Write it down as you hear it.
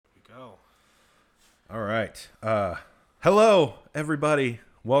All right. Hello, everybody.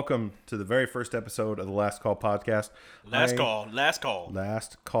 Welcome to the very first episode of the Last Call podcast. Last call. Last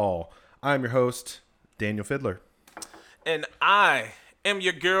Call. I'm your host, Daniel Fiddler. And I am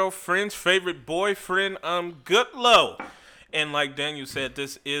your girlfriend's favorite boyfriend, Goodlow. And like Daniel said,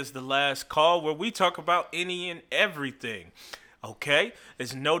 this is the last call where we talk about any and everything. Okay?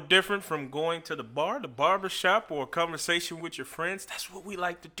 It's no different from going to the bar, the barber shop, or a conversation with your friends. That's what we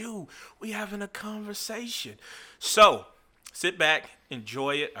like to do. We having a conversation. So, sit back,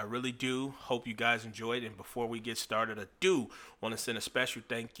 enjoy it. I really do. Hope you guys enjoy it. And before we get started, I do want to send a special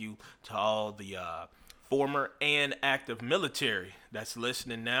thank you to all the former and active military that's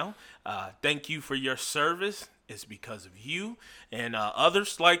listening now. Thank you for your service. It's because of you and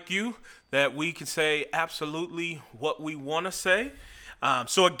others like you that we can say absolutely what we want to say.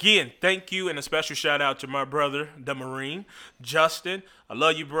 So again, thank you, and a special shout out to my brother, the Marine, Justin. I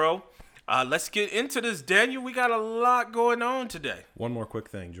love you, bro. Let's get into this, Daniel. We got a lot going on today. One more quick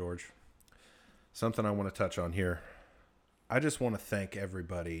thing, George. Something I want to touch on here. I just want to thank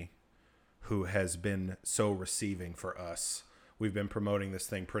everybody who has been so receiving for us. We've been promoting this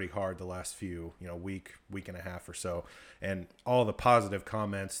thing pretty hard the last few, week and a half or so, and all the positive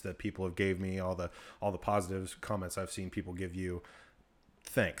comments that people have gave me, all the positive comments I've seen people give you.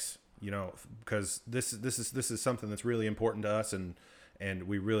 Thanks, because this is something that's really important to us, and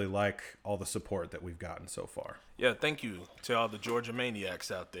we really like all the support that we've gotten so far. Yeah, thank you to all the Georgia maniacs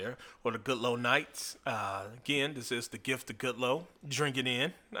out there, or the Goodlow Knights. Again, this is the gift of Goodlow. Drink it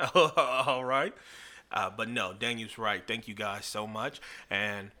in. All right. But no, Daniel's right. Thank you guys so much.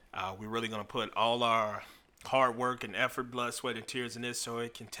 And we're really going to put all our hard work and effort, blood, sweat, and tears in this so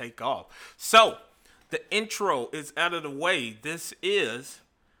it can take off. So, the intro is out of the way. This is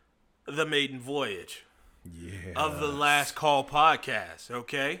the maiden voyage of the Last Call podcast,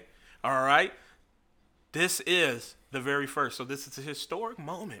 okay? All right? This is the very first. So, this is a historic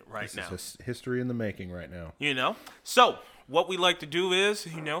moment right now. This is history in the making right now. So, what we like to do is,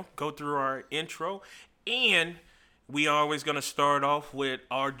 go through our intro, and we are always going to start off with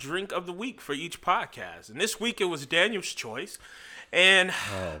our drink of the week for each podcast. And this week it was Daniel's choice, and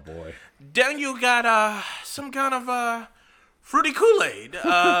oh boy, Daniel got some kind of fruity Kool-Aid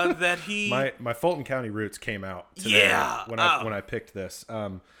that he my Fulton County roots came out today when I picked this.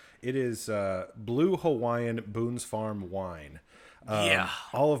 It is Blue Hawaiian Boone's Farm wine.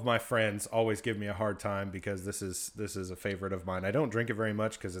 All of my friends always give me a hard time because this is a favorite of mine. I don't drink it very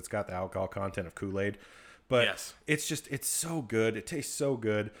much because it's got the alcohol content of Kool-Aid, but it's so good. It tastes so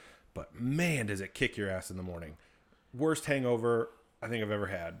good, but man, does it kick your ass in the morning. Worst hangover I think I've ever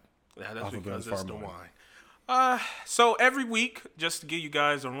had. Yeah, that's because it's the wine. So every week, just to give you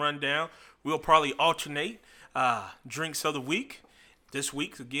guys a rundown, we'll probably alternate drinks of the week. This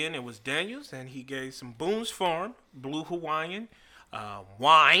week, again, it was Daniel's, and he gave some Boone's Farm Blue Hawaiian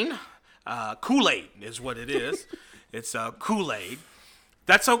wine. Kool-Aid is what it is. It's Kool-Aid.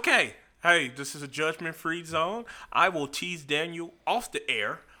 That's okay. Hey, this is a judgment-free zone. I will tease Daniel off the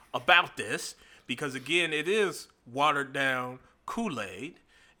air about this because, again, it is watered-down Kool-Aid.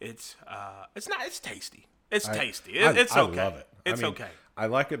 It's tasty. It's tasty. It's okay. I love it. It's okay. I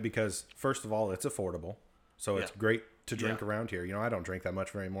like it because, first of all, it's affordable, so it's great to drink around here. I don't drink that much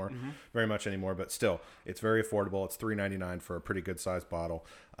very much anymore, but still, it's very affordable. It's $3.99 for a pretty good sized bottle.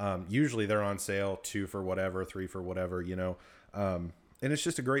 Usually they're on sale, 2 for whatever, 3 for whatever, and it's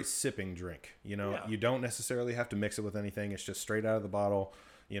just a great sipping drink. You don't necessarily have to mix it with anything. It's just straight out of the bottle.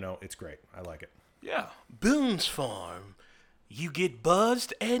 It's great. I like it. Yeah. Boone's Farm. You get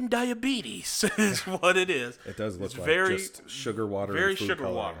buzzed and diabetes is what it is. It does look just sugar water. Very and food sugar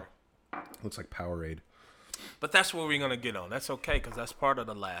coloring. water. Looks like Powerade. But that's what we're going to get on. That's okay because that's part of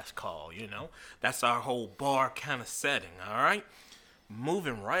the last call, That's our whole bar kind of setting, all right?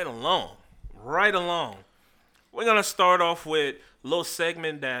 Moving right along. We're going to start off with a little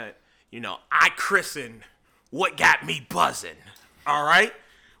segment that, I christened What Got Me Buzzing, all right?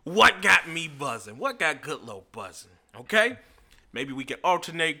 What got me buzzing? What got Goodlow buzzing, okay? Maybe we can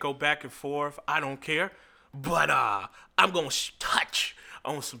alternate, go back and forth. I don't care. But I'm going to touch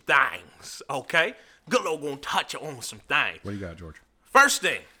on some things, okay? Goodlow gonna touch on some things. What do you got, George? First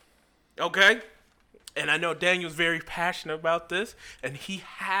thing, okay? And I know Daniel's very passionate about this, and he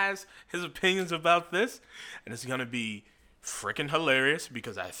has his opinions about this, and it's gonna be freaking hilarious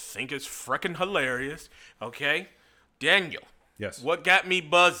because I think it's freaking hilarious, okay? Daniel. Yes. What got me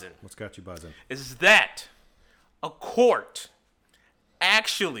buzzing? What's got you buzzing? Is that a court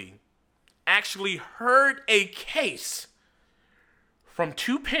actually heard a case from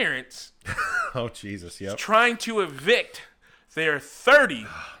two parents oh, Jesus, yep. trying to evict their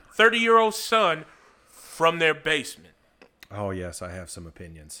 30-year-old son from their basement. Oh, yes, I have some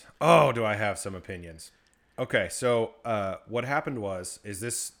opinions. Oh, do I have some opinions? Okay, so what happened is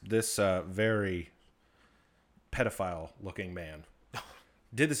this very pedophile-looking man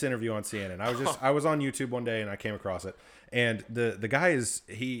did this interview on CNN. I was on YouTube one day and I came across it, and the guy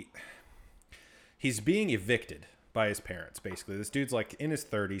he's being evicted by his parents. Basically, this dude's like in his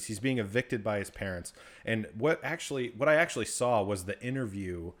 30s. He's being evicted by his parents, and what I actually saw was the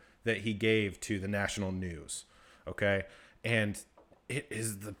interview that he gave to the national news. Okay, and it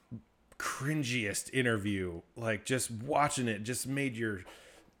is the cringiest interview. Like, just watching it just made your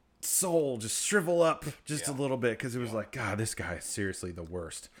soul just shrivel up just a little bit, because it was like, God, this guy is seriously the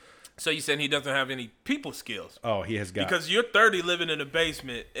worst. So you saying he doesn't have any people skills? Oh, he has got, because you're 30 living in a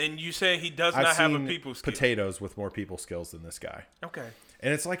basement, and you saying he does not have a people skill. Potatoes with more people skills than this guy. Okay,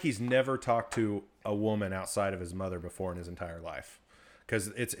 and it's like he's never talked to a woman outside of his mother before in his entire life, because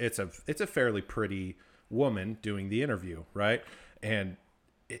it's a fairly pretty woman doing the interview, right? And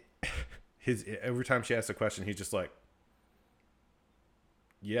every time she asks a question, he's just like,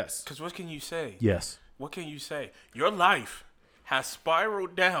 yes. Because what can you say? Yes. What can you say? Your life has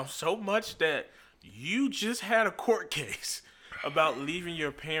spiraled down so much that you just had a court case about leaving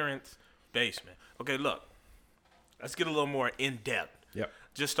your parents' basement. Okay, look. Let's get a little more in-depth. Yep.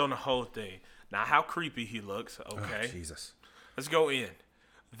 Just on the whole thing. Now, how creepy he looks, okay? Oh, Jesus. Let's go in.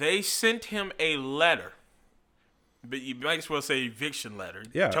 They sent him a letter. But you might as well say eviction letter.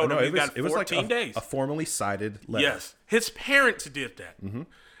 Yeah, Told him he got 14 it was like days. A formally cited letter. Yes. His parents did that. Mm-hmm.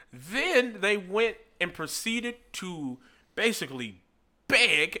 Then they went and proceeded to basically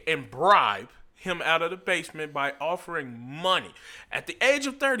beg and bribe him out of the basement by offering money. At the age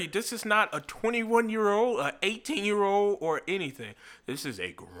of 30, this is not a 21-year-old, an 18-year-old, or anything. This is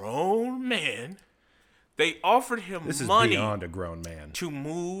a grown man. They offered him This is money beyond a grown man to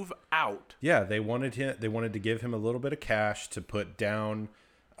move out. Yeah, they wanted to give him a little bit of cash to put down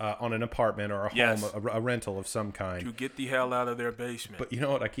on an apartment or a home, a rental of some kind, to get the hell out of their basement. But you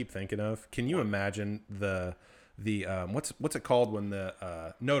know what I keep thinking of? Can you imagine the what's it called when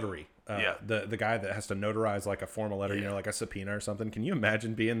the notary, the guy that has to notarize like a formal letter, like a subpoena or something? Can you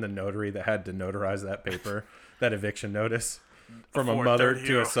imagine being the notary that had to notarize that paper, that eviction notice from a mother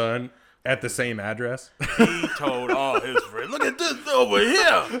to a son at the same address? He told all his friends, "Look at this over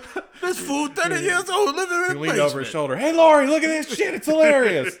here. This fool 30 years old living in a basement." He leaned over his shoulder. "Hey, Lori, look at this shit. It's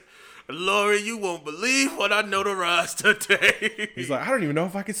hilarious." "Lori, you won't believe what I notarized today." He's like, "I don't even know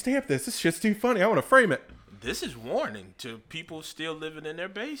if I can stamp this. This shit's too funny. I want to frame it." This is warning to people still living in their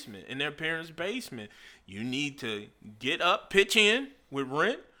basement, in their parents' basement. You need to get up, pitch in with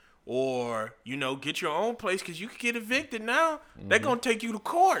rent, or, get your own place, because you can get evicted now. Mm-hmm. They're going to take you to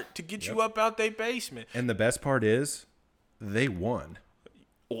court to get you up out their basement. And the best part is, they won.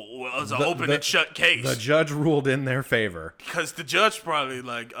 Well, it was an open and shut case. The judge ruled in their favor. Because the judge probably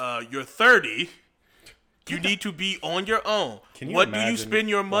like, you're 30. You need to be on your own. What do you spend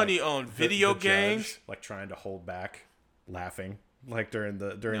your money on? Video games? Judge, like trying to hold back laughing. Like during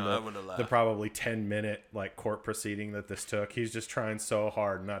the probably 10-minute like court proceeding that this took. He's just trying so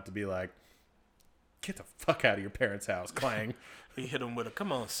hard not to be like, "Get the fuck out of your parents' house," clang. He hit him with a,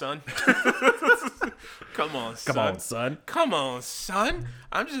 "Come on, son." Come on, son. Come on, son. Come on, son.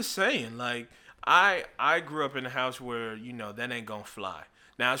 I'm just saying, like, I grew up in a house where, that ain't gonna fly.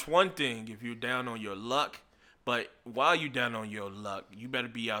 Now, it's one thing if you're down on your luck, but while you're down on your luck, you better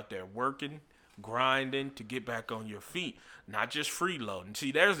be out there working, grinding to get back on your feet, not just freeloading.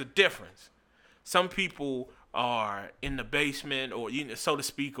 See, there's a difference. Some people are in the basement, or so to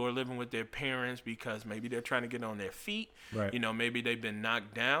speak, or living with their parents because maybe they're trying to get on their feet. Right. Maybe they've been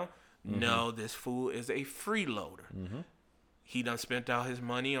knocked down. Mm-hmm. No, this fool is a freeloader. Mm-hmm. He done spent all his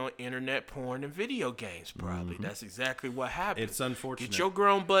money on internet porn and video games, probably. Mm-hmm. That's exactly what happened. It's unfortunate. Get your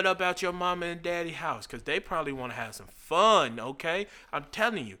grown butt up out your mama and daddy house, because they probably want to have some fun, okay? I'm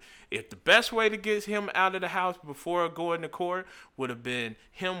telling you, if the best way to get him out of the house before going to court would have been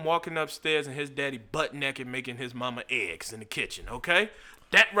him walking upstairs and his daddy butt naked making his mama eggs in the kitchen, okay?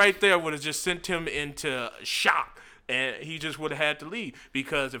 That right there would have just sent him into shock, and he just would have had to leave.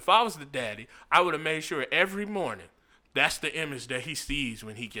 Because if I was the daddy, I would have made sure every morning that's the image that he sees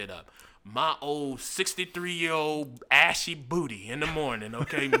when he get up. My old 63-year-old ashy booty in the morning,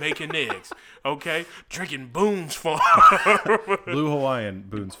 okay, making eggs, okay, drinking Boone's Farm. Blue Hawaiian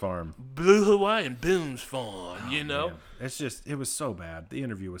Boone's Farm. Blue Hawaiian Boone's Farm, Man. It's just, it was so bad. The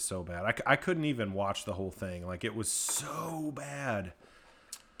interview was so bad. I couldn't even watch the whole thing. Like, it was so bad.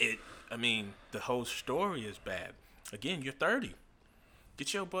 The whole story is bad. Again, you're 30.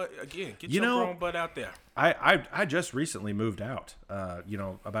 Get your butt again. Get You your know, grown butt out there. I just recently moved out,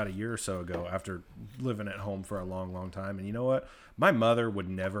 about a year or so ago after living at home for a long, long time. And you know what? My mother would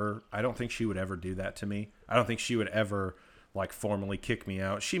never, I don't think she would ever do that to me. I don't think she would ever like formally kick me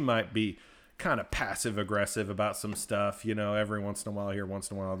out. She might be kind of passive aggressive about some stuff, every once in a while here, once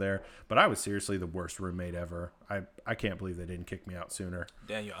in a while there. But I was seriously the worst roommate ever. I can't believe they didn't kick me out sooner.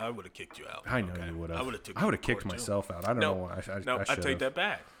 Daniel, I would have kicked you out. I know you would have. I would have kicked myself out. I don't know why. I take that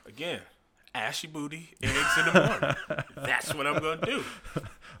back. Again, ashy booty, eggs in the morning. That's what I'm going to do.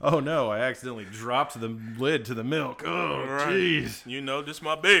 Oh, no, I accidentally dropped the lid to the milk. Oh, jeez. This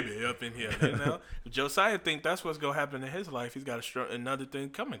my baby up in here. Josiah think that's what's going to happen in his life. He's got another thing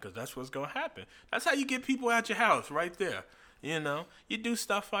coming because that's what's going to happen. That's how you get people out your house right there. You do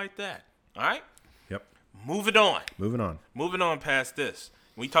stuff like that. All right? Yep. Moving on. Moving on past this.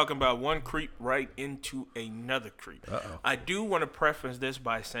 We talking about one creep right into another creep. Uh-oh. I do want to preface this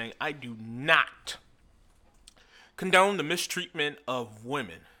by saying I do not condone the mistreatment of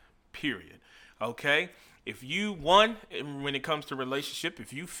women, period. Okay? If you, when it comes to relationship,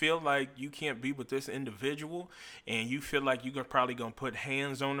 if you feel like you can't be with this individual and you feel like you're probably going to put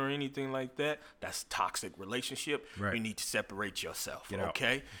hands on or anything like that, that's a toxic relationship. Right. You need to separate yourself, Get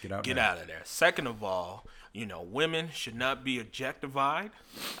okay? out. Get out of there. Second of all, women should not be objectified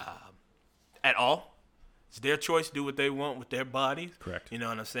at all. It's their choice to do what they want with their bodies. Correct. You know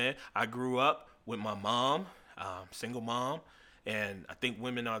what I'm saying? I grew up with my mom, single mom, and I think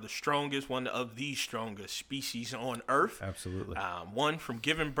women are the strongest, one of the strongest species on Earth. Absolutely. One, from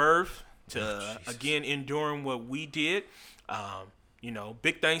giving birth to, again, enduring what we did.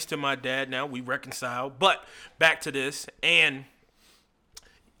 Big thanks to my dad now. We reconciled. But back to this. And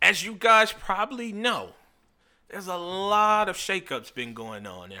as you guys probably know, there's a lot of shakeups been going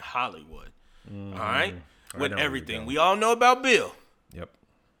on in Hollywood. All right? With everything. We all know about Bill. Yep.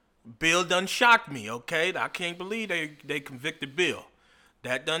 Bill done shocked me, okay? I can't believe they convicted Bill.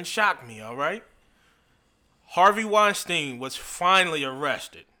 That done shocked me, all right? Harvey Weinstein was finally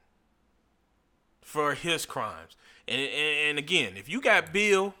arrested for his crimes. And again, if you got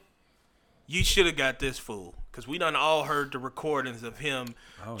Bill, you should have got this fool. Because we done all heard the recordings of him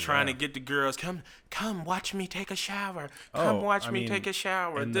trying to get the girls, come watch me take a shower. Watch me take a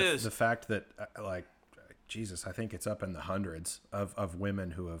shower. And the fact that, Jesus, I think it's up in the hundreds of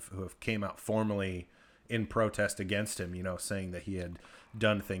women who have came out formally in protest against him, saying that he had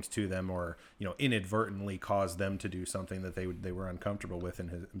done things to them or, inadvertently caused them to do something that they were uncomfortable with in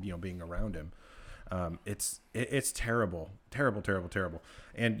his, being around him. It's terrible.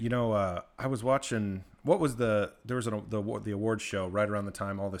 And, I was watching, there was the awards show right around the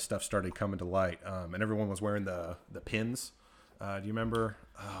time all this stuff started coming to light. And everyone was wearing the pins. Do you remember?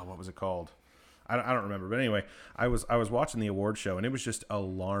 What was it called? I don't remember. But anyway, I was watching the award show and it was just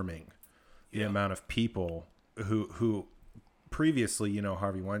alarming the amount of people who previously,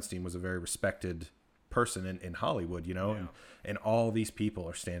 Harvey Weinstein was a very respected person in Hollywood, and all these people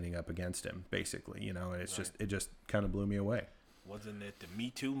are standing up against him basically, and it's it just kind of blew me away. Wasn't it the Me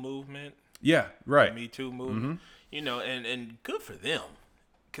Too movement? Yeah, right. The Me Too movement, and good for them.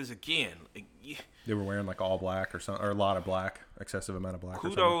 Because again, they were wearing like all black or something, or a lot of black, excessive amount of black.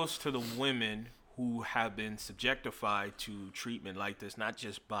 Kudos to the women who have been subjectified to treatment like this, not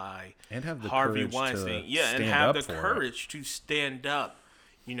just by Harvey Weinstein, and have the courage to stand up,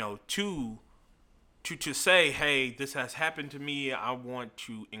 to say, hey, this has happened to me. I want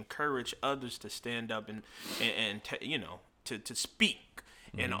to encourage others to stand up and to speak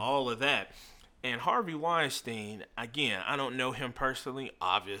and all of that. And Harvey Weinstein, again, I don't know him personally,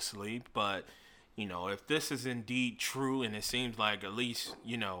 obviously, but, if this is indeed true, and it seems like at least,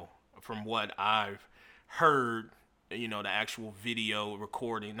 from what I've heard, the actual video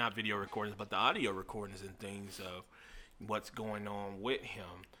recording, not video recordings, but the audio recordings and things of what's going on with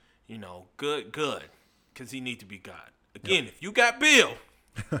him, good, because he needs to be got. Again, if you got Bill,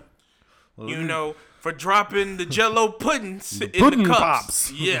 for dropping the Jell-O puddings in the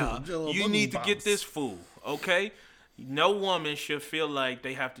cups. Pops. You need to get this fool, okay? No woman should feel like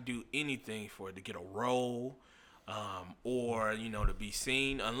they have to do anything for it to get a role or, to be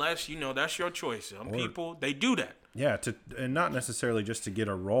seen, unless, that's your choice. Some people, they do that. Yeah, and not necessarily just to get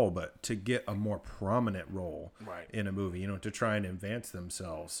a role, but to get a more prominent role in a movie, to try and advance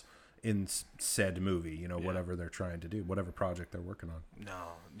themselves in said movie, whatever they're trying to do, whatever project they're working on. No,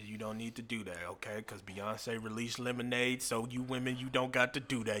 you don't need to do that, okay? Because Beyonce released Lemonade, so you women, you don't got to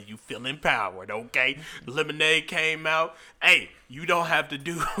do that. You feel empowered, okay? Lemonade came out. Hey, you don't have to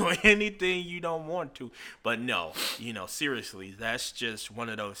do anything you don't want to. But no, seriously, that's just one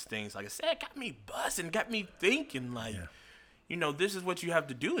of those things, like I said, got me buzzing, got me thinking, like, this is what you have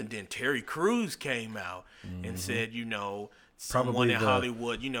to do. And then Terry Crews came out and said, someone Probably in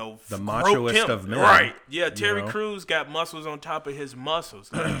Hollywood, the groped machoist him. of men. Right. Yeah, Terry know? Crews got muscles on top of his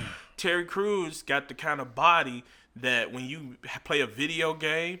muscles. Like, Terry Crews got the kind of body that when you play a video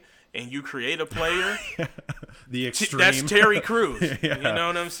game and you create a player, the extreme. that's Terry Crews. Yeah. You know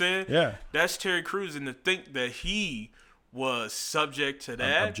what I'm saying? Yeah. That's Terry Crews. And to think that he was subject to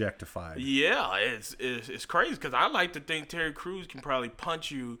that. Objectified. Yeah, it's crazy because I like to think Terry Crews can probably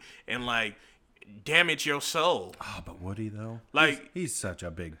punch you and like damage your soul. Oh, but would he though? Like he's such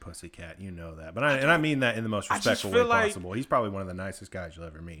a big pussycat, you know that. But I mean that in the most respectful way feel like- possible. He's probably one of the nicest guys you'll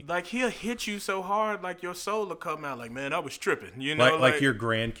ever meet. Like he'll hit you so hard, like your soul will come out. Like, man, I was tripping. You know, Like your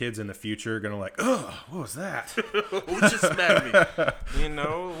grandkids in the future are gonna like, oh, what was that? who just smacked me? You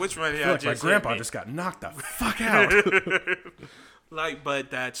know, which one? I feel like my grandpa just got knocked the fuck out. Like, but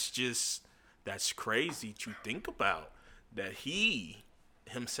that's crazy to think about that he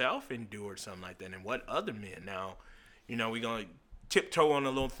himself endured something like that, and what other men. Now, we're gonna tiptoe on a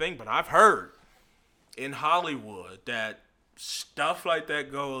little thing, but I've heard in Hollywood that stuff like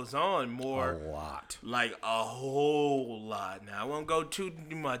that goes on more. A lot. Like a whole lot. Now I won't go too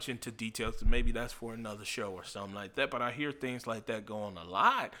much into details. So maybe that's for another show or something like that. But I hear things like that go on a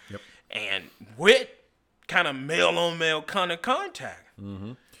lot. Yep. And with kind of male on male kind of contact.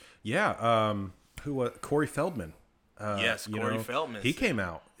 Mm-hmm. Yeah. Who was Corey Feldman? Yes, Corey Feldman. He came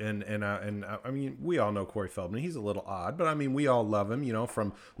out and I mean, we all know Corey Feldman. He's a little odd, but I mean, we all love him.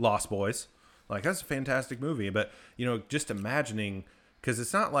 From Lost Boys. Like, that's a fantastic movie. But just imagining, because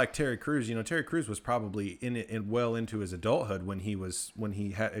it's not like Terry Crews. Terry Crews was probably well into his adulthood when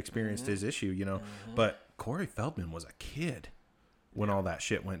he had experienced his issue. But Corey Feldman was a kid when all that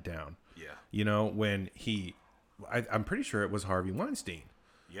shit went down. Yeah. When I'm pretty sure it was Harvey Weinstein.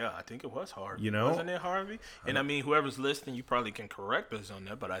 Yeah, I think it was Harvey. Wasn't it Harvey? And I mean, whoever's listening, you probably can correct us on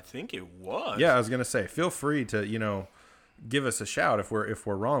that, but I think it was. Yeah, I was gonna say, feel free to give us a shout if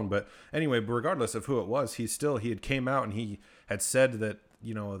we're wrong. But anyway, regardless of who it was, he had came out and he had said that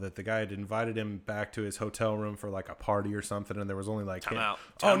that the guy had invited him back to his hotel room for like a party or something, and there was only like Time out.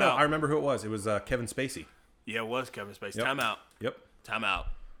 I remember who it was. It was Kevin Spacey. Yeah, it was Kevin Spacey. Yep. Time out. Yep. Time out.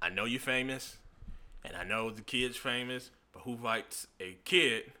 I know you're famous, and I know the kid's famous, but who invites a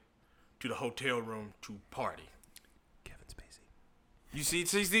kid to the hotel room to party? Kevin Spacey. You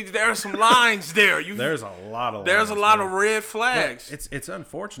see, there are some lines there. There's a lot of There's lines a lot there. of red flags. Yeah, it's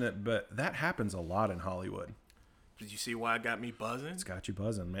unfortunate, but that happens a lot in Hollywood. Did you see why it got me buzzing? It's got you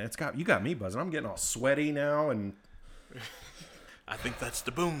buzzing, man. You got me buzzing. I'm getting all sweaty now, and I think that's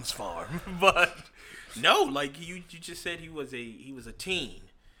the Boone's farm. But no, like you just said he was a teen.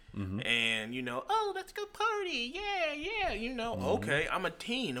 Mm-hmm. And oh, let's go party. Yeah. Okay, I'm a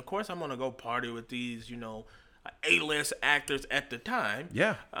teen. Of course I'm gonna go party with these, A-list actors at the time.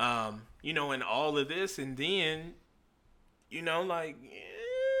 Yeah. And all of this, and then, like,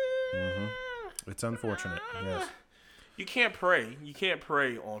 mm-hmm. It's unfortunate. Yes. You can't prey. You can't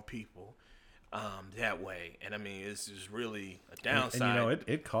prey on people that way. And I mean, it's just really a downside. And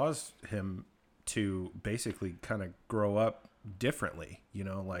it caused him to basically kind of grow up differently.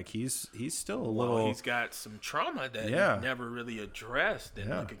 Like he's still a little. Well, he's got some trauma that he never really addressed. And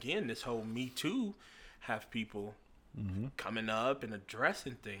like again, this whole Me Too have people coming up and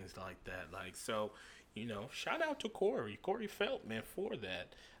addressing things like that. Like so, shout out to Corey Feldman for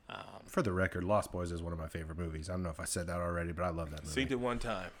that. For the record, Lost Boys is one of my favorite movies. I don't know if I said that already, but I love that movie. Seen it one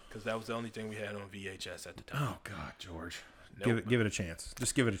time because that was the only thing we had on VHS at the time. Oh God, George, nope. Give it a chance.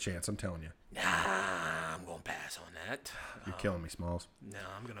 Just give it a chance. I'm telling you. Nah, I'm gonna pass on that. You're killing me, Smalls. No,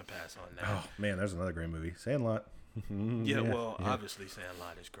 I'm gonna pass on that. Oh man, there's another great movie, Sandlot. Obviously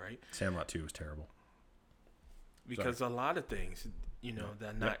Sandlot is great. Sandlot 2 was terrible. Because a lot of things,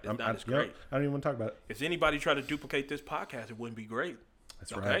 that not as great. I don't even want to talk about it. If anybody tried to duplicate this podcast, it wouldn't be great.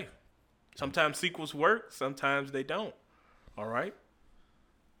 That's right. Sometimes sequels work, sometimes they don't. All right.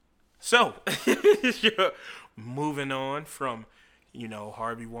 So, moving on from,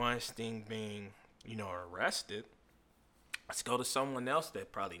 Harvey Weinstein being, arrested, let's go to someone else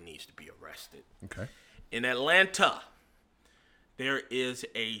that probably needs to be arrested. Okay. In Atlanta, there is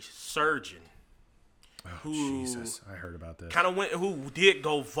a surgeon who Jesus, I heard about this. Who did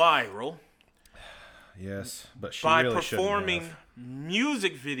go viral. Yes, but she by really performing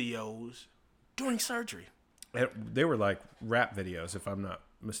music videos during surgery. They were like rap videos, if I'm not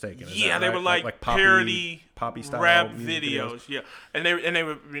mistaken. Yeah, they were like poppy style rap videos. Yeah, and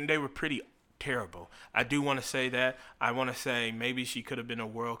they were pretty terrible. I do want to say that. I want to say maybe she could have been a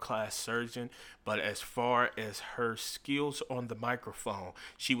world-class surgeon, but as far as her skills on the microphone,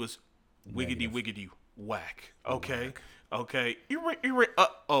 she was wiggity whack. Okay. Okay.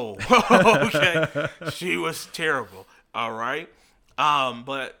 Okay. She was terrible. All right.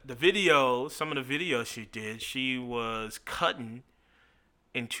 But some of the videos she did, she was cutting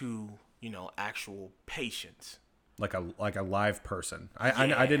into, actual patients. Like a live person.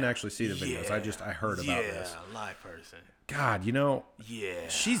 I didn't actually see the videos. I heard about this. Yeah, live person. God, Yeah.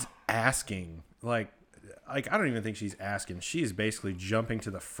 she's asking like I don't even think she's asking. She is basically jumping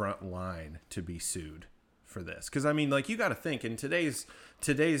to the front line to be sued for this. Because I mean, like, you got to think in today's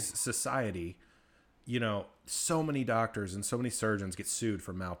society, so many doctors and so many surgeons get sued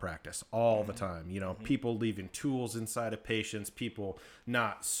for malpractice all the time. People leaving tools inside of patients, people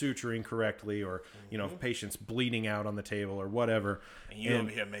not suturing correctly, or patients bleeding out on the table or whatever. And you over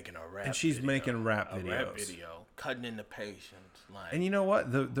here making a rap. And she's video, making rap videos. Rap video, cutting into patients. Like, and you know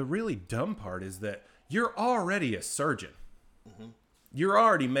what? The really dumb part is that you're already a surgeon. Mm-hmm. You're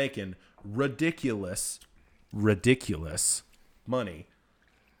already making ridiculous money,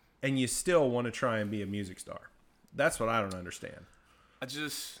 and you still want to try and be a music star. That's what I don't understand.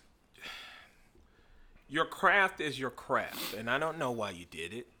 Your craft is your craft, and I don't know why you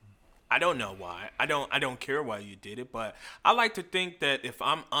did it. I don't know why. I don't care why you did it, but I like to think that if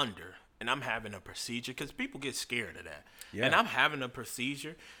I'm under and I'm having a procedure, because people get scared of that, and I'm having a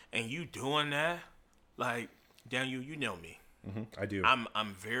procedure, and you doing that, like, Daniel, you know me. Mm-hmm, I do.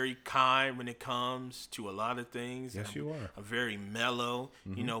 I'm very kind when it comes to a lot of things. Yes, you are. I'm very mellow,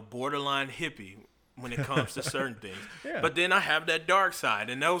 borderline hippie when it comes to certain things. Yeah. But then I have that dark side,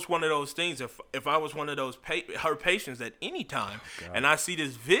 and that was one of those things. If I was one of those her patients at any time, and I see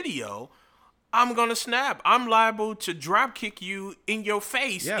this video, I'm gonna snap. I'm liable to drop kick you in your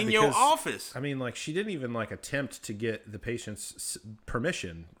face in your office. I mean, like, she didn't even attempt to get the patient's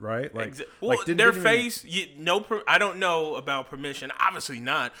permission, right? Like, face. I don't know about permission. Obviously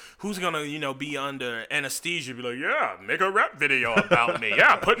not. Who's gonna be under anesthesia? Be like, yeah, make a rap video about me.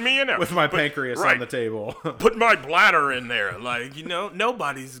 Yeah, put me in there with my pancreas on the table. Put my bladder in there. Like,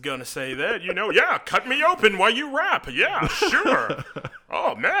 nobody's gonna say that. Yeah, cut me open while you rap. Yeah, sure.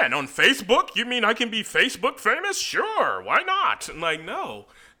 Oh man, on Facebook? You mean I can be Facebook famous? Sure, why not? Like, no,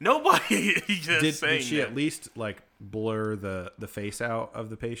 nobody. Did she at least blur the face out of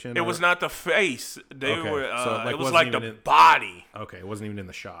the patient? It was not the face. They were. So, it was like the body. Okay, it wasn't even in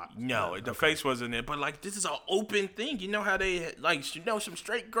the shot. No, the face wasn't in. But this is an open thing. You know how they some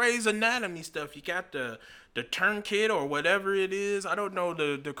straight Grey's Anatomy stuff. You got the tourniquet or whatever it is. I don't know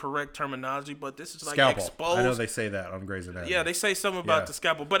the correct terminology, but this is scalpel. Exposed. I know they say that on Grey's Anatomy. Yeah, they say something about the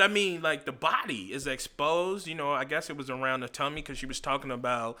scalpel, but I mean, the body is exposed. I guess it was around the tummy, because she was talking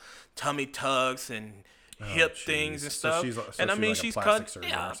about tummy tucks and hip things and stuff. She's cut.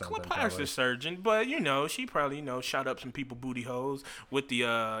 Yeah, a plastic surgeon, but she probably shot up some people booty holes with the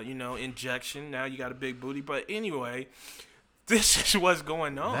injection. Now you got a big booty, but anyway. This is what's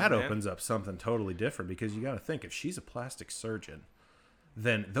going on. That opens up something totally different, because you got to think, if she's a plastic surgeon,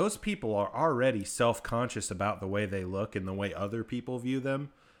 then those people are already self-conscious about the way they look and the way other people view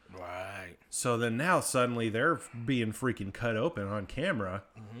them. Right. So then now suddenly they're being freaking cut open on camera.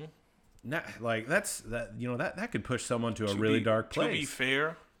 Mm-hmm. That could push someone to a really dark place. To be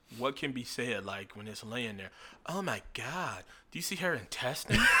fair, what can be said when it's laying there? Oh my God. Do you see her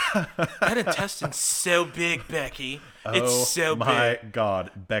intestine? That intestine's so big, Becky. It's so big. Oh my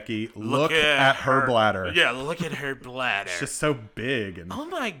God, Becky, look at her bladder. Yeah, look at her bladder. It's just so big. Oh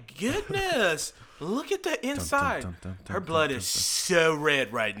my goodness. Look at the inside. Her blood is so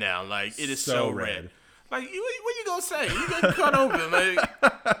red right now. It is so red. What you gonna say? You getting cut open.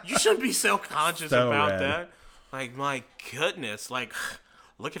 You shouldn't be self-conscious about that. My goodness.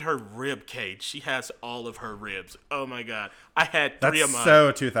 Look at her rib cage. She has all of her ribs. Oh my God. I had three of mine. That's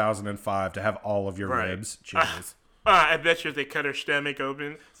so 2005 to have all of your ribs. Jeez. I bet you if they cut her stomach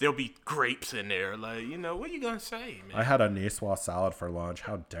open, there'll be grapes in there. What are you going to say, man? I had a Niçoise salad for lunch.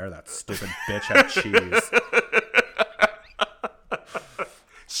 How dare that stupid bitch have cheese?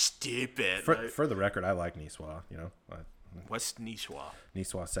 Stupid. For the record, I like Niçoise, What's Niçoise?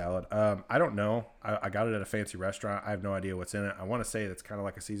 Niçoise salad. I don't know. I got it at a fancy restaurant. I have no idea what's in it. I want to say it's kind of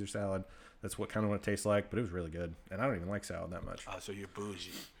like a Caesar salad. That's what it tastes like, but it was really good. And I don't even like salad that much. Oh, so you're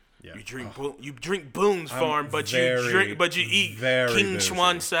bougie. Yeah. You drink Boone's Farm, but you eat King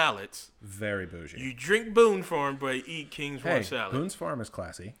Swan salads. Very bougie. You drink Boone Farm, but eat King Swan salad. Boone's Farm is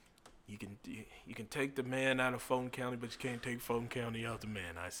classy. You can take the man out of Fulton County, but you can't take Fulton County out the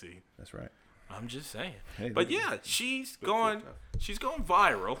man. I see. That's right. I'm just saying. But yeah, she's going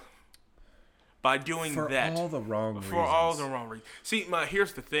viral by doing that. For all the wrong reasons. For all the wrong reasons. See,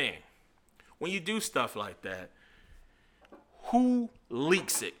 here's the thing. When you do stuff like that, who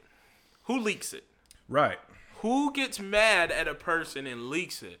leaks it? Who leaks it? Right. Who gets mad at a person and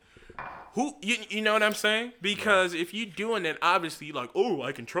leaks it? Who you know what I'm saying? Because if you're doing it, obviously you're like, oh,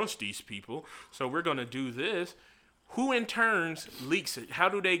 I can trust these people, so we're gonna do this. Who in turns leaks it? How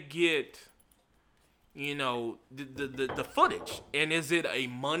do they get, the footage? And is it a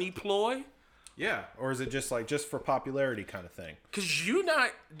money ploy? Yeah, or is it just for popularity kind of thing? Cause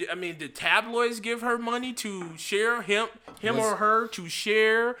did tabloids give her money to share him or her to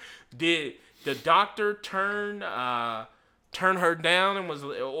share? Did the doctor turn her down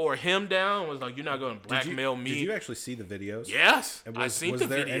or him down and was like, you're not going to blackmail me? Did you actually see the videos? Yes, I seen the videos. Was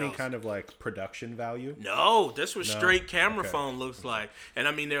there any kind of like production value? No, this was straight camera phone looks like, and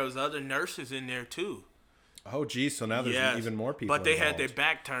there was other nurses in there too. Oh, geez. So now there's even more people But they involved. had their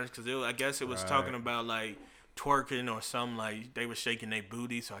back turns because I guess it was talking about, like, twerking or something. Like, they were shaking their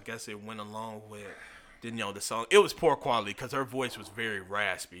booty. So I guess it went along with, the song. It was poor quality because her voice was very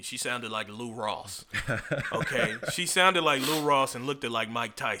raspy. She sounded like Lou Ross. Okay? She sounded like Lou Ross and looked like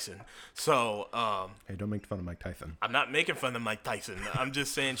Mike Tyson. So, hey, don't make fun of Mike Tyson. I'm not making fun of Mike Tyson. I'm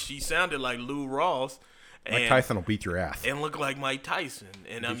just saying she sounded like Lou Ross. Mike Tyson will beat your ass. And look like Mike Tyson.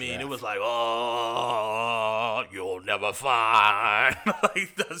 And it was like, oh, you'll never find.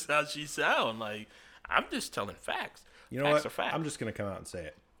 Like, that's how she sound. Like, I'm just telling facts. You know facts what? Are facts. I'm just going to come out and say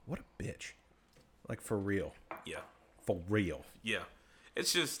it. What a bitch. Like, for real. Yeah. For real. Yeah.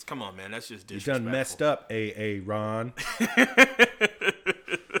 It's just, come on, man. That's just disrespectful. You done messed up, A.A. Ron.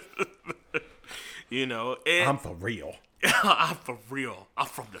 And I'm for real. I'm for real. I'm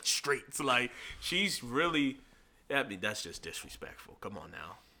from the streets. Like, she's really, that's just disrespectful. Come on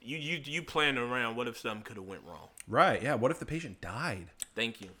now. You playing around. What if something could have went wrong? Right, yeah. What if the patient died?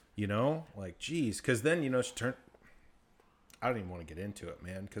 Thank you. Like, geez. Because then, she turned, I don't even want to get into it,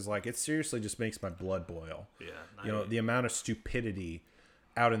 man. Because, like, it seriously just makes my blood boil. Yeah. The amount of stupidity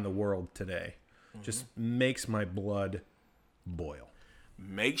out in the world today just makes my blood boil.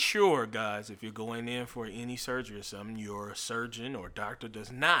 Make sure, guys, if you're going in for any surgery or something, your surgeon or doctor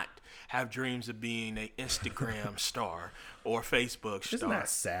does not have dreams of being an Instagram star or Facebook star. Isn't that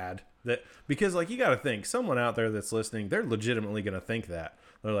sad? Because, like, you got to think, someone out there that's listening, they're legitimately going to think that.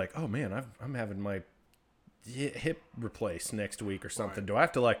 They're like, oh, man, I'm having my hip replaced next week or something. Right. Do I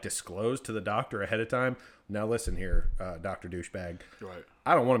have to, like, disclose to the doctor ahead of time? Now, listen here, Dr. Douchebag. Right.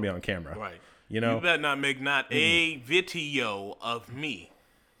 I don't want to be on camera. Right. You better not make a video of me.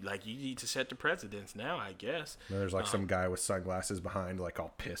 Like, you need to set the precedence now, I guess. And there's like some guy with sunglasses behind, like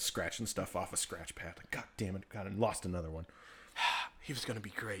all pissed, scratching stuff off a scratch pad. Like, God damn it, I lost another one. He was gonna be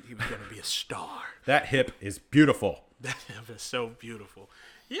great. He was gonna be a star. That hip is beautiful. That hip is so beautiful.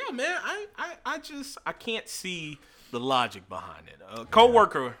 Yeah, man. I can't see the logic behind it. A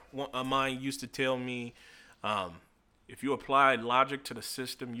coworker of mine used to tell me, if you apply logic to the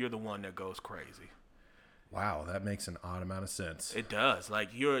system, you're the one that goes crazy. Wow, that makes an odd amount of sense. It does. Like,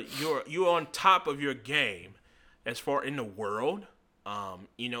 you're on top of your game as far in the world.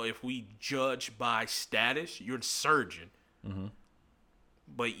 If we judge by status, you're a surgeon. Mm-hmm.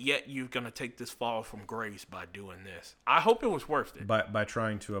 But yet you're going to take this fall from grace by doing this. I hope it was worth it. By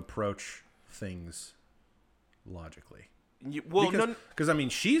trying to approach things logically.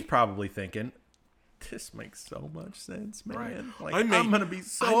 Because she's probably thinking, this makes so much sense, man. Right. Like, I'm gonna be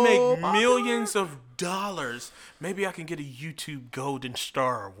so. I make popular. millions of dollars. Maybe I can get a YouTube Golden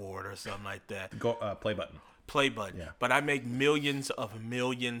Star Award or something like that. Go play button. Play button. Yeah. But I make millions of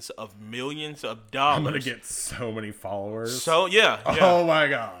dollars. I'm gonna get so many followers. So yeah. Oh my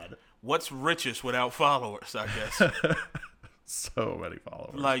God. What's richest without followers? I guess. So many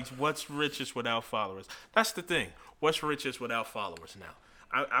followers. Like, what's richest without followers? That's the thing. What's richest without followers now?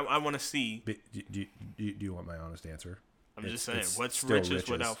 I want to see. Do you want my honest answer? I'm just saying, what's richest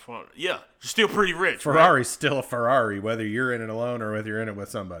without followers? Yeah, still pretty rich. Ferrari's still a Ferrari, whether you're in it alone or whether you're in it with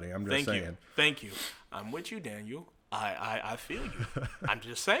somebody. I'm just saying. Thank you. I'm with you, Daniel. I feel you. I'm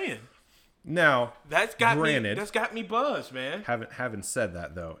just saying. Now, that's got me buzzed, man. Having said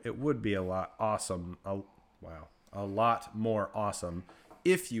that, though, it would be a lot more awesome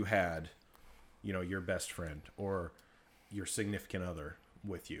if you had, your best friend or your significant other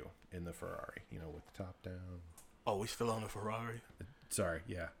with you in the Ferrari, with the top down. Oh, we still on the Ferrari? Sorry,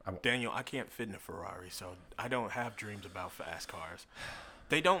 yeah. Daniel, I can't fit in a Ferrari, so I don't have dreams about fast cars.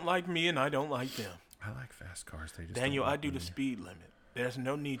 They don't like me, and I don't like them. I like fast cars. They just Daniel, don't like I do me. the speed limit. There's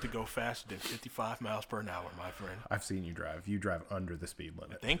no need to go faster than 55 miles per hour, my friend. I've seen you drive. You drive under the speed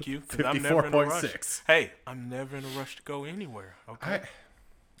limit. Thank you. 54.6. Hey, I'm never in a rush to go anywhere, okay?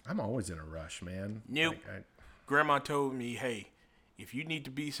 I'm always in a rush, man. Nope. Grandma told me, hey, if you need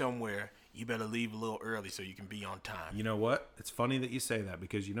to be somewhere, you better leave a little early so you can be on time. You know what? It's funny that you say that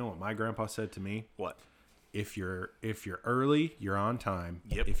because you know what my grandpa said to me? What? if you're early, you're on time.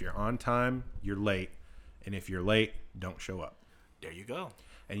 Yep. If you're on time, you're late. And if you're late, don't show up. There you go.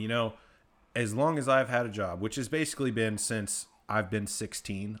 And as long as I've had a job, which has basically been since I've been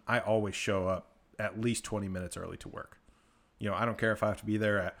 16, I always show up at least 20 minutes early to work. I don't care if I have to be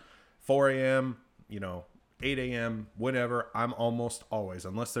there at 4 a.m., 8 a.m., whatever. I'm almost always,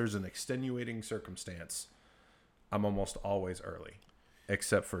 unless there's an extenuating circumstance, I'm almost always early.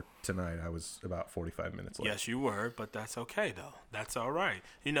 Except for tonight, I was about 45 minutes late. Yes, you were, but that's okay, though. That's all right.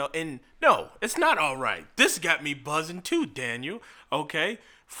 And no, it's not all right. This got me buzzing, too, Daniel. Okay?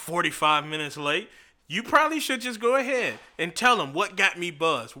 45 minutes late. You probably should just go ahead and tell them what got me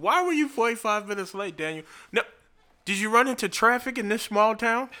buzzed. Why were you 45 minutes late, Daniel? No, did you run into traffic in this small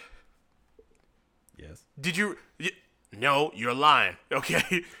town? Yes. Did you? No, you're lying.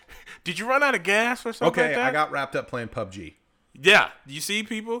 Okay. Did you run out of gas or something like that? I got wrapped up playing PUBG. Yeah. You see,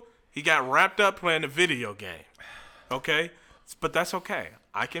 people? He got wrapped up playing a video game. Okay? But that's okay.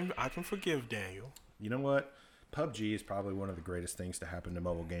 I can forgive Daniel. You know what? PUBG is probably one of the greatest things to happen to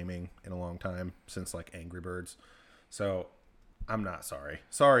mobile gaming in a long time, since like Angry Birds. So I'm not sorry.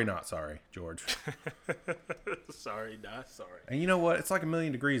 Sorry, not sorry, George. Sorry, not sorry. And you know what? It's like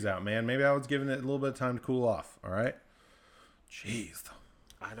 1,000,000 degrees out, man. Maybe I was giving it a little bit of time to cool off. All right. Jeez.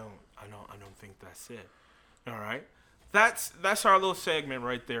 I don't think that's it. All right. That's our little segment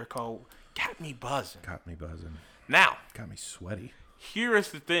right there called Got Me Buzzing. Got me buzzing. Now. Got me sweaty. Here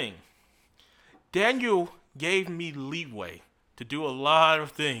is the thing. Daniel gave me leeway to do a lot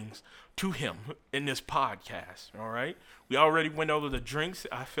of things to him in this podcast, all right? We already went over the drinks.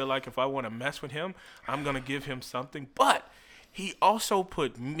 I feel like if I want to mess with him, I'm going to give him something. But he also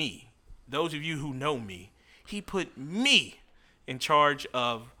put me, those of you who know me, he put me in charge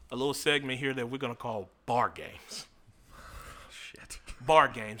of a little segment here that we're going to call bar games. Shit. Bar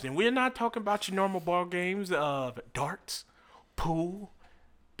games. And we're not talking about your normal bar games of darts, pool,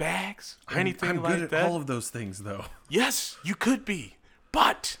 bags, or anything I'm like good that. at all of those things, though. Yes, you could be.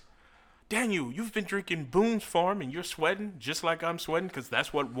 But, Daniel, you've been drinking Boone's Farm and you're sweating just like I'm sweating because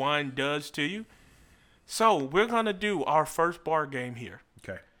that's what wine does to you. So, we're going to do our first bar game here.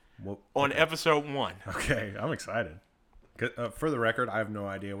 Okay. Well, on episode 1. Okay, I'm excited. For the record, I have no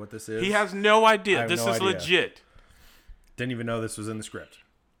idea what this is. He has no idea. This is legit. Didn't even know this was in the script.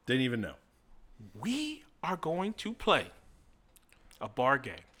 Didn't even know. We are going to play a bar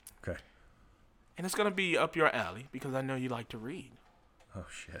game. Okay. And it's going to be up your alley because I know you like to read. Oh,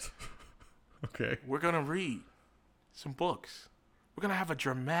 shit. Okay. We're going to read some books. We're going to have a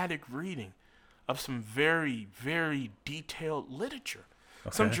dramatic reading of some very, very detailed literature.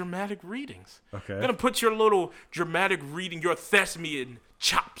 Okay. Some dramatic readings. Okay. We're going to put your little dramatic reading, your thespian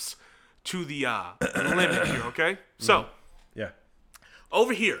chops to the limit here, okay? So. Yeah.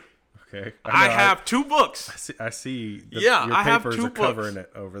 Over here. Okay. I have 2 books. I see. Your I have papers 2 are books. covering It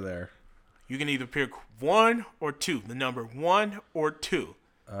over there. You can either pick 1 or 2. The number 1 or 2.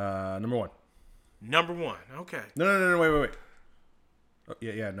 Number 1. Number 1. Okay. No. Wait. Oh,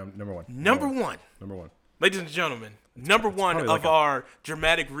 yeah. Number 1. Number 1. Number 1. Ladies and gentlemen, number 1 of our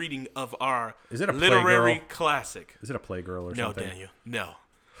dramatic reading of our literary classic. Is it a Playgirl or no, something? No, Daniel.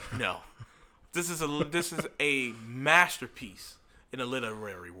 No. This is a masterpiece in the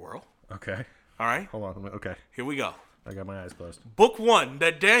literary world. Okay. All right? Hold on. Okay. Here we go. I got my eyes closed. Book 1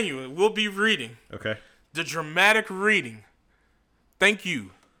 that Daniel will be reading. Okay. The dramatic reading. Thank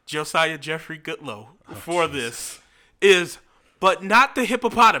you, Josiah Jeffrey Goodlow, for this. Is But Not the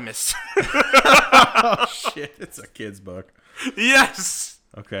Hippopotamus. Oh, shit. It's a kid's book. Yes.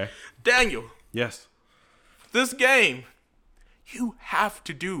 Okay. Daniel. Yes. This game, you have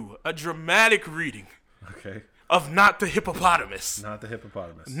to do a dramatic reading. Okay. Of Not the Hippopotamus. Not the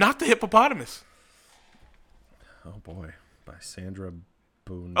Hippopotamus. Not the Hippopotamus. Oh, boy. By Sandra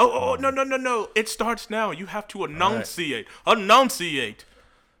Boone. Oh, no. It starts now. You have to enunciate. Right. Enunciate.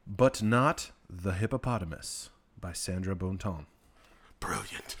 But Not the Hippopotamus by Sandra Bonton.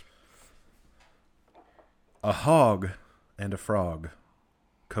 Brilliant. A hog and a frog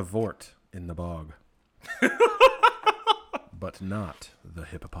cavort in the bog. But not the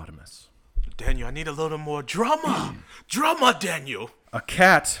hippopotamus. Daniel, I need a little more drama. Drama, Daniel. A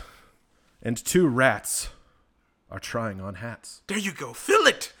cat and 2 rats are trying on hats. There you go. Feel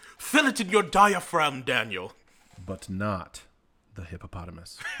it. Feel it in your diaphragm, Daniel. But not the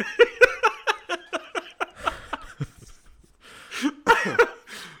hippopotamus.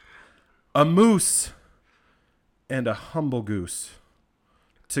 A moose and a humble goose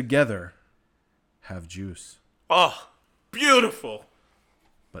together have juice. Oh, beautiful.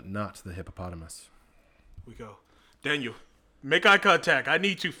 But not the hippopotamus. We go. Daniel, Make eye contact. I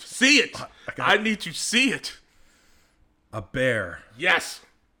need to see it. I need to see it. A bear Yes.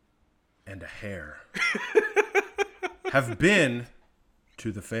 and a hare have been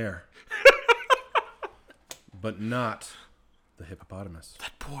to the fair, but not the hippopotamus.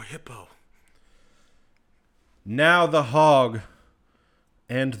 That poor hippo. Now the hog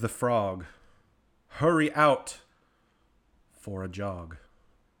and the frog hurry out for a jog,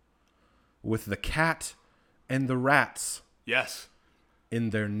 with the cat and the rats Yes. in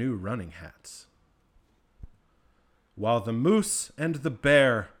their new running hats, while the moose and the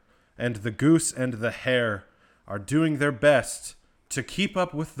bear and the goose and the hare are doing their best to keep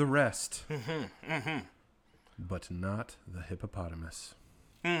up with the rest, but not the hippopotamus.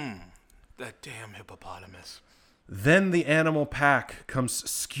 That damn hippopotamus. Then the animal pack comes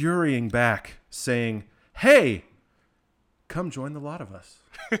scurrying back, saying, "Hey, come join the lot of us."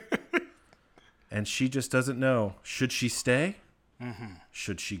 And she just doesn't know. Should she stay?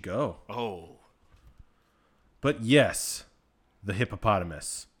 Should she go? Oh. But yes, the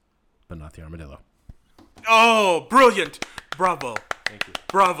hippopotamus, but not the armadillo. Oh, brilliant. Bravo. Thank you.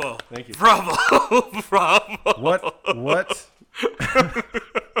 Bravo. Thank you. Bravo. Bravo. What?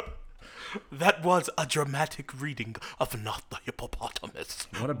 That was a dramatic reading of Not the Hippopotamus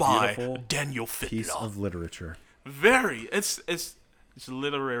What a by beautiful Daniel Fitlow. Piece of literature. Very. It's a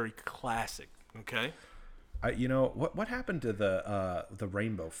literary classic. Okay. What happened to the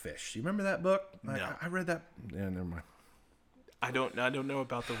rainbow fish? You remember that book? No. I read that. Yeah, never mind. I don't know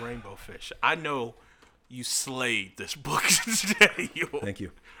about the rainbow fish. I know you slayed this book, Daniel. Thank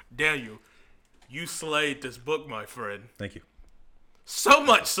you. Daniel, you slayed this book, my friend. Thank you. So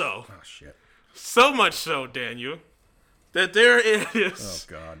much so. Oh shit. So much so, Daniel, that there is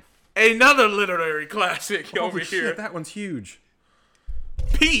Oh god. another literary classic over Holy here. shit, that one's huge.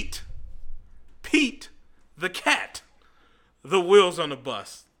 Pete the Cat, The Wheels on the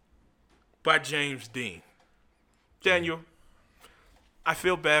Bus by James Dean. Daniel, I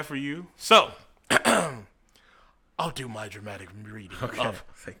feel bad for you. So, I'll do my dramatic reading of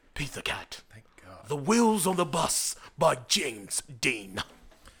Pete the Cat. Thank God. The Wheels on the Bus by James Dean.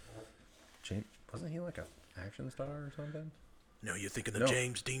 James, wasn't he like a action star or something? No, you're thinking of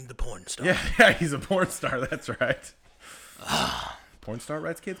James Dean, the porn star. Yeah, he's a porn star. That's right. Porn star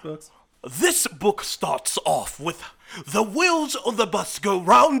writes kids' books. This book starts off with the wheels on the bus go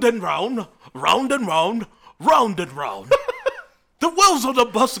round and round, round and round, round and round. The wheels on the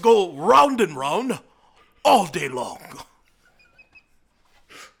bus go round and round all day long.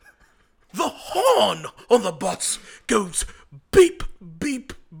 The horn on the bus goes beep,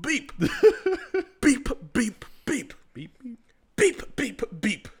 beep, beep. Beep, beep, beep. Beep, beep. Beep, beep,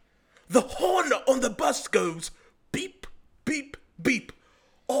 beep. The horn on the bus goes beep, beep, beep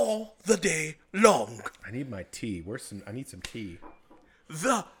all the day long. I need my tea. I need some tea.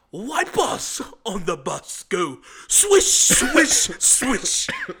 The wipers on the bus go swish, swish, swish.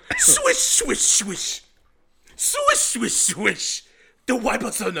 Swish, swish, swish. Swish, swish, swish. The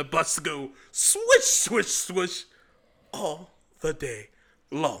wipers on the bus go swish, swish, swish all the day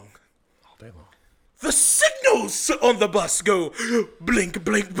long. All day long. The signals on the bus go blink,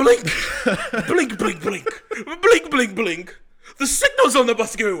 blink, blink. Blink, blink, blink. Blink, blink, blink. The signals on the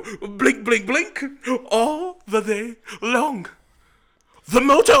bus go blink, blink, blink all the day long. The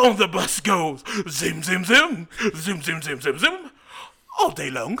motor on the bus goes zim, zim, zim. Zim, zim, zim, zim, zim all day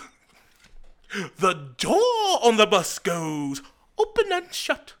long. The door on the bus goes open and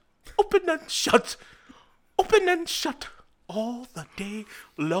shut, open and shut, open and shut all the day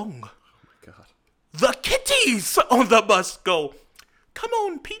long. God. The kitties on the bus go, come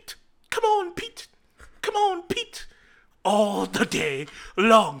on, Pete, come on, Pete, come on, Pete, all the day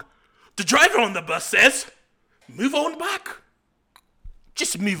long. The driver on the bus says, move on back.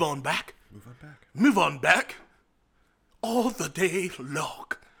 Just move on back. Move on back. Move on back. All the day long.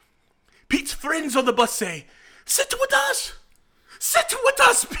 Pete's friends on the bus say, sit with us. Sit with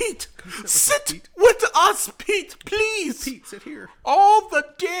us, Pete. Sit with us, Pete, please. Pete, sit here. All the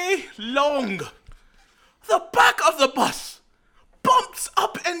day long. The back of the bus bumps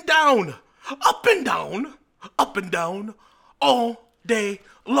up and down, up and down, up and down, all day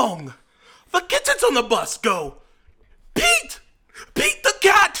long. The kittens on the bus go, Pete! Pete the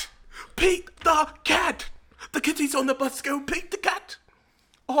cat! Pete the cat! The kitties on the bus go, Pete the cat!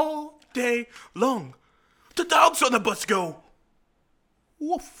 All day long. The dogs on the bus go,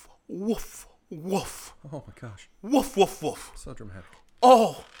 woof, woof, woof. Oh my gosh. Woof, woof, woof. So dramatic.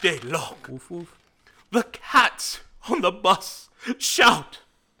 All day long. Woof, woof. The cats on the bus shout,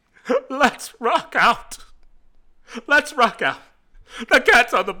 let's rock out. Let's rock out. The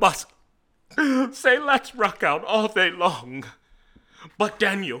cats on the bus say let's rock out all day long. But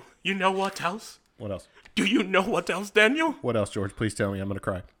Daniel, you know what else? What else? Do you know what else, Daniel? What else, George? Please tell me. I'm going to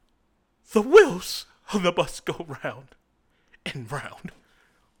cry. The wheels of the bus go round and round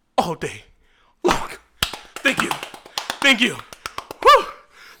all day long. Thank you. Thank you. Woo!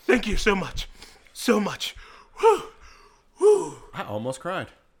 Thank you so much. So much. Woo! Woo! I almost cried.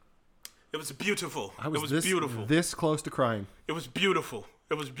 It was beautiful. I was it was beautiful. This close to crying. It was beautiful.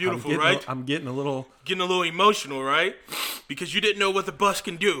 It was beautiful, right? I'm getting a little emotional, right? Because you didn't know what the bus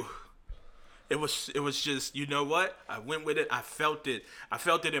can do. It was just, you know what? I went with it. I felt it. I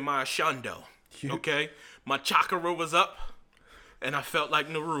felt it in my ashando. Okay? My chakra was up, and I felt like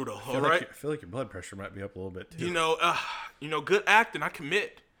Naruto, all right? I feel like your blood pressure might be up a little bit, too. You know, good acting, I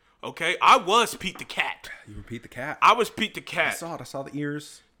commit. Okay? I was Pete the Cat. You were Pete the Cat. I was Pete the Cat. I saw it. I saw the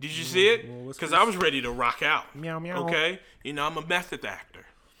ears. Did you see it? Because I was ready to rock out. Meow, meow. Okay? You know, I'm a method actor.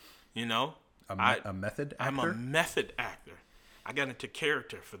 You know? A method actor? I'm a method actor. I got into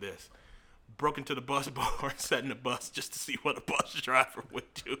character for this. Broke into the bus bar and sat in the bus just to see what a bus driver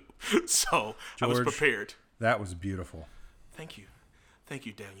would do. So George, I was prepared. That was beautiful. Thank you. Thank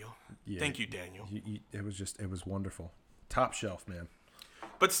you, Daniel. Yeah, Thank you, Daniel. It was wonderful. Top shelf, man.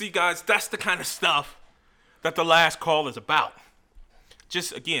 But see, guys, that's the kind of stuff that the last call is about.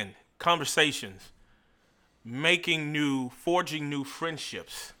 Just, again, conversations, forging new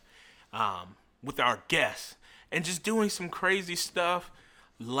friendships with our guests, and just doing some crazy stuff,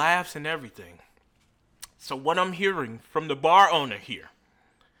 laughs and everything. So what I'm hearing from the bar owner here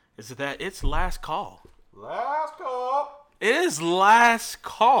is that it's last call. Last call. It is last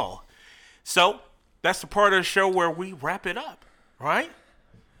call. So that's the part of the show where we wrap it up, right?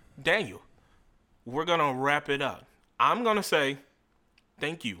 Daniel, we're going to wrap it up. I'm going to say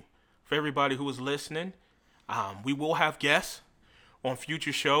thank you for everybody who was listening. We will have guests on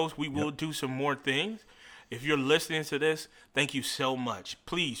future shows. We will do some more things. If you're listening to this, thank you so much.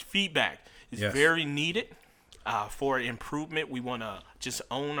 Please, feedback is very needed for improvement. We want to just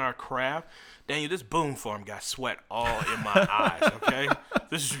own our craft. Daniel, this Boone farm got sweat all in my eyes, okay?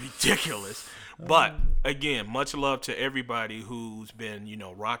 This is ridiculous. But, again, much love to everybody who's been,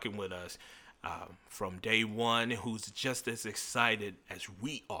 rocking with us from day one, who's just as excited as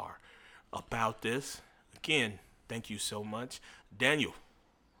we are about this. Again, thank you so much. Daniel,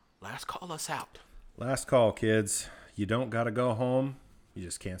 last call us out. Last call, kids. You don't got to go home. You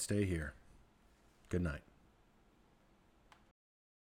just can't stay here. Good night.